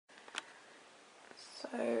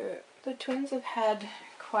So the twins have had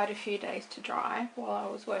quite a few days to dry while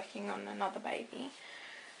I was working on another baby.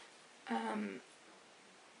 I'm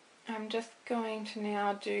just going to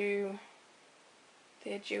now do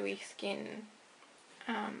their dewy skin.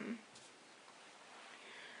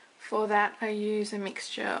 For that I use a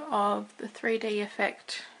mixture of the 3D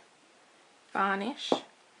Effect varnish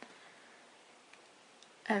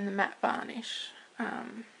and the matte varnish.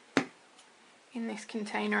 In this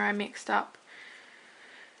container I mixed up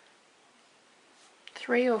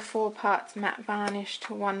 3 or 4 parts matte varnish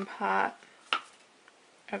to 1 part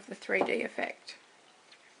of the 3D Effect.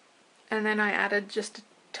 And then I added just a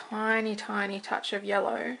tiny touch of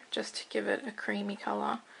yellow just to give it a creamy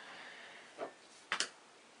colour.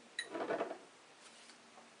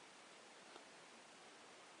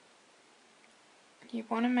 You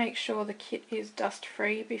want to make sure the kit is dust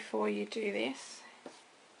free before you do this,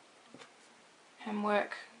 and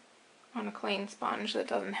work on a clean sponge that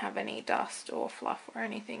doesn't have any dust or fluff or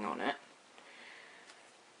anything on it.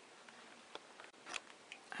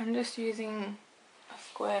 I'm just using a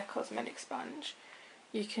square cosmetic sponge.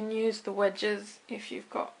 You can use the wedges if you've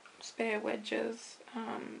got spare wedges.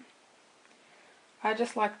 I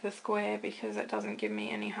just like the square because it doesn't give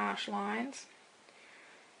me any harsh lines.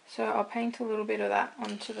 So I'll paint a little bit of that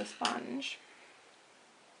onto the sponge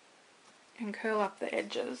and curl up the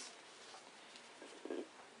edges.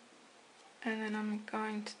 And then I'm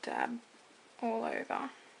going to dab all over.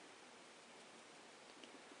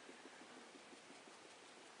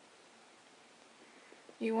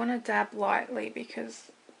 You want to dab lightly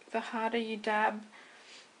because the harder you dab,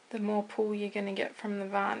 the more pull you're going to get from the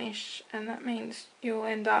varnish, and that means you'll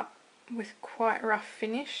end up with quite rough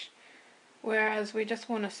finish, whereas we just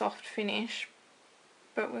want a soft finish,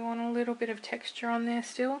 but we want a little bit of texture on there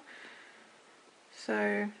still.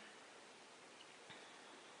 So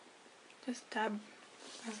just dab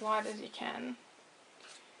as light as you can.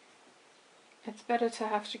 It's better to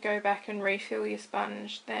have to go back and refill your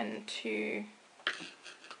sponge than to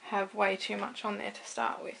have way too much on there to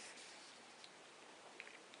start with.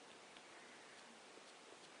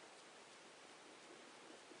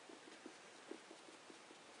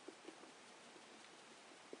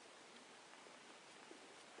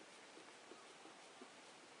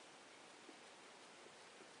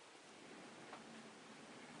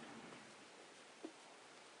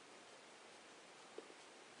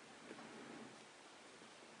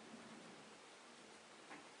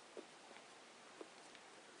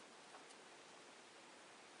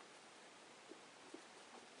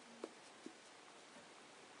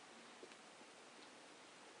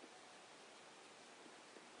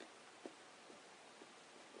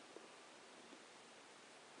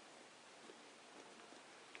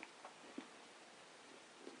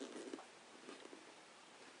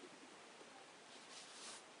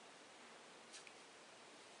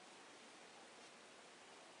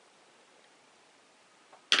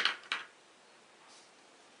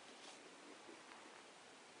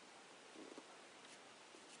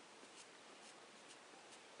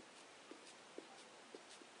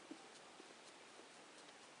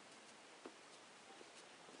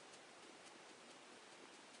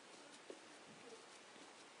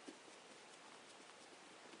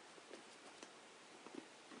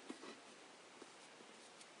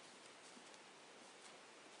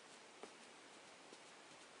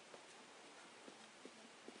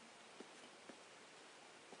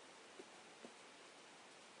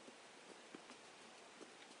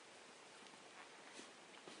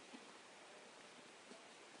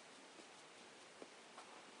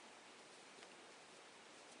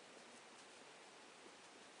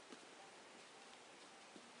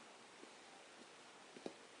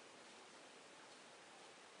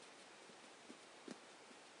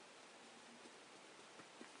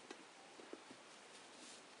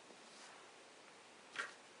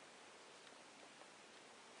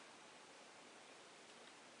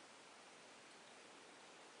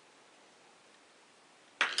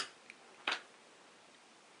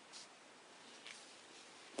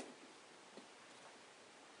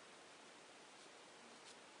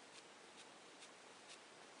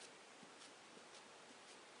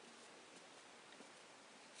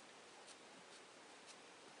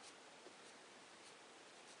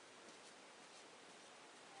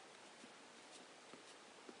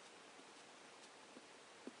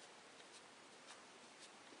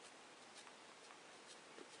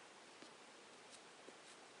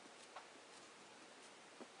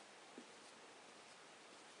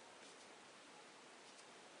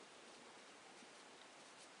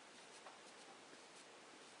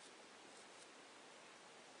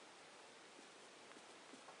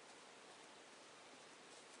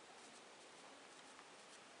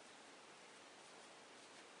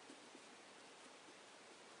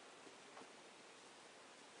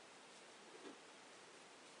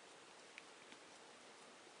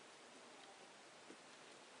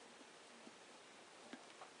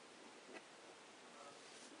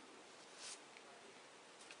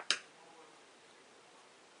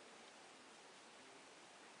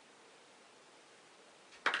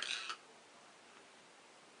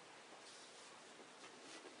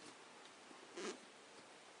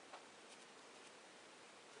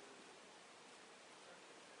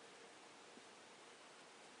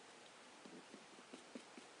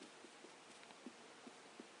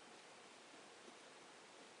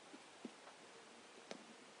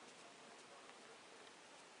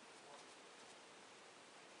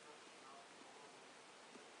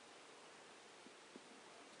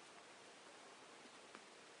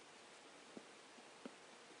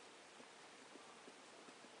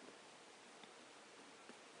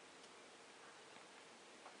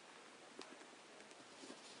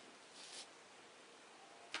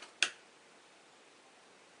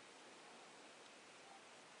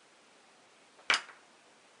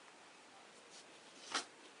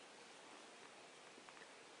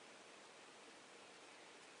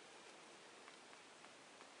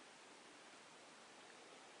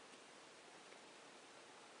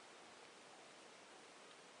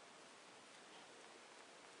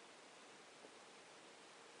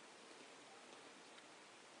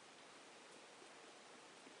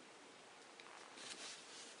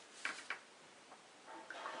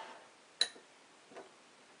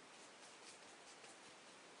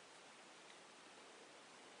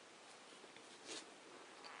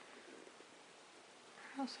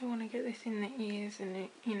 also want to get this in the ears and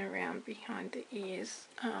in around behind the ears.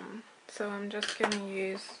 So I'm just going to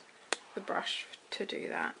use the brush to do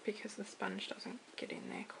that because the sponge doesn't get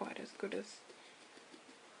in there quite as good as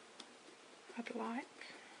I'd like.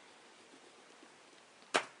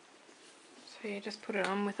 So you just put it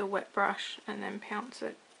on with a wet brush and then pounce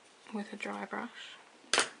it with a dry brush.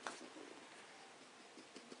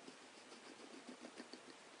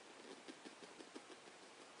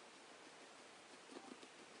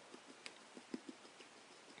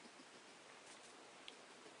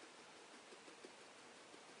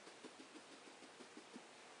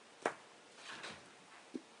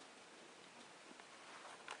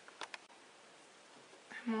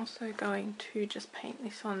 I'm also going to just paint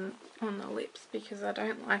this on the lips because I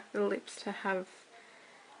don't like the lips to have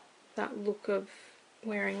that look of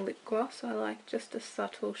wearing lip gloss. I like just a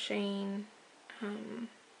subtle sheen.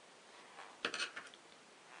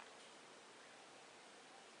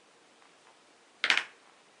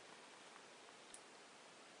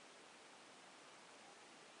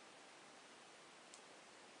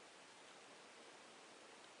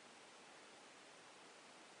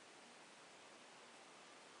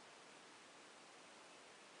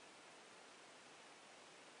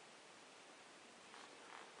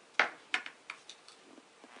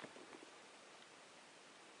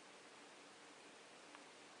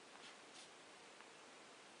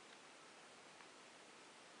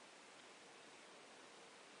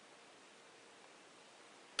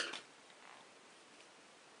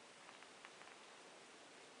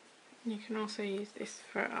 You can also use this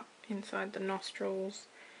for up inside the nostrils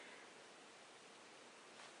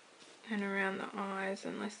and around the eyes,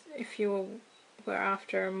 unless if you were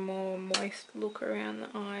after a more moist look around the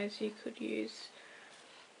eyes, you could use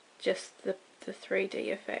just the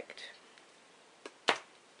 3D effect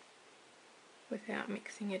without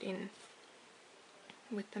mixing it in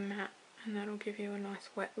with the matte, and that'll give you a nice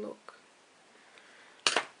wet look.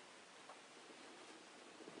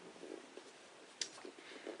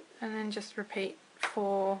 And then just repeat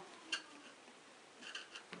for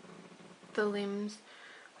the limbs.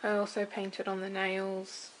 I also painted on the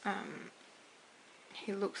nails.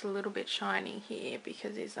 He looks a little bit shiny here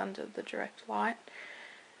because he's under the direct light,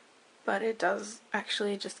 but it does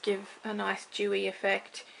actually just give a nice dewy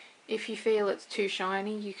effect. If you feel it's too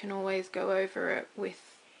shiny, you can always go over it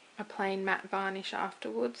with a plain matte varnish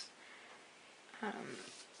afterwards.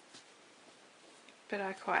 But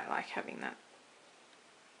I quite like having that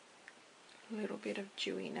little bit of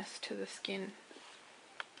dewiness to the skin.